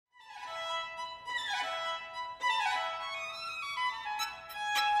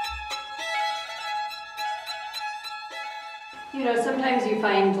You know, sometimes you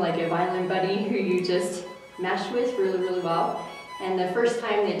find like a violin buddy who you just mesh with really, really well. And the first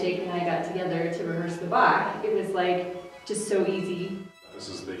time that Jake and I got together to rehearse the Bach, it was like just so easy. This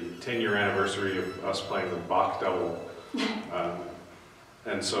is the 10-year anniversary of us playing the Bach double.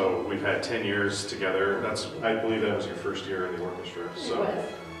 And so we've had 10 years together. I believe that was your first year in the orchestra. So. It was.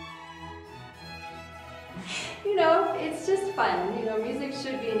 You know, it's just fun. You know, music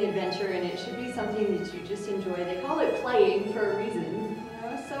should be an adventure and it should be something that you just enjoy. They call it playing for a reason, you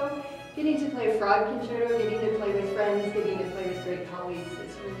know, so getting to play a frog concerto, getting to play with friends, getting to play with great colleagues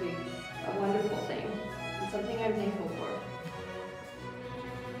is really a wonderful thing and something I'm thankful for.